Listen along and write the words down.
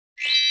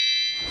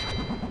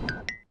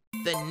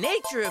The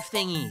Nature of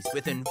Thingies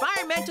with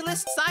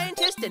environmentalist,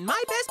 scientist, and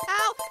my best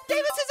pal,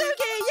 David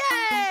Suzuki.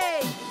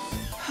 Yay!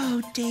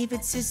 Oh,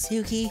 David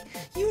Suzuki,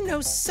 you know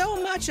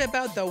so much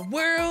about the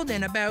world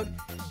and about,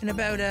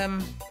 well,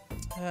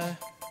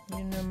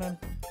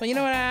 you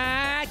know what?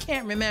 I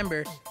can't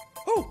remember.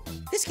 Oh,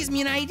 this gives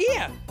me an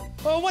idea.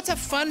 Oh, what's a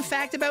fun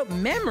fact about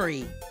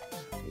memory?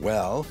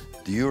 Well,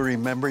 do you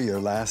remember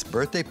your last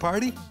birthday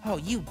party? Oh,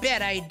 you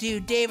bet I do,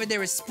 David. There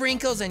was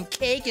sprinkles and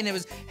cake, and it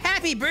was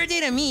happy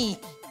birthday to me.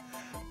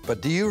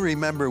 But do you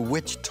remember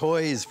which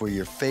toys were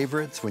your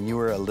favorites when you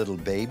were a little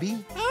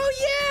baby? Oh,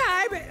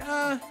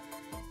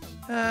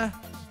 yeah,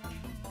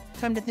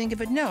 come to think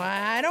of it, no,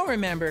 I don't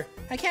remember.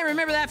 I can't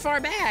remember that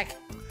far back.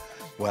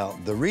 Well,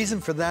 the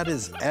reason for that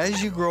is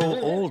as you grow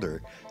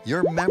older,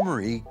 your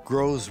memory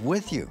grows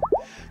with you.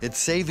 It's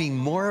saving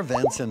more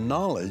events and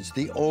knowledge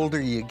the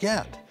older you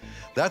get.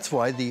 That's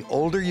why the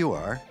older you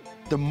are,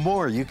 the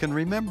more you can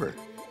remember.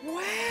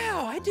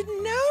 Wow, I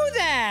didn't know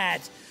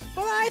that.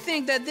 Well, I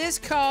think that this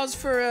calls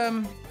for,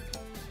 oh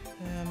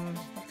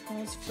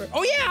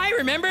yeah, I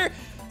remember,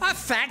 a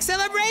fact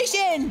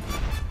celebration.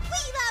 We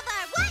love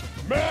our what?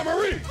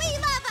 Memory! We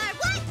love our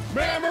what?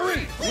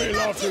 Memory! We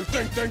love to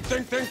think,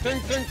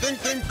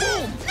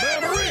 boom!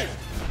 Memory!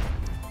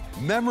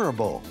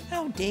 Memorable.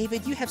 Oh,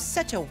 David, you have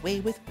such a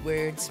way with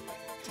words.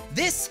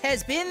 This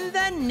has been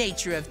The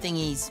Nature of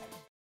Thingies.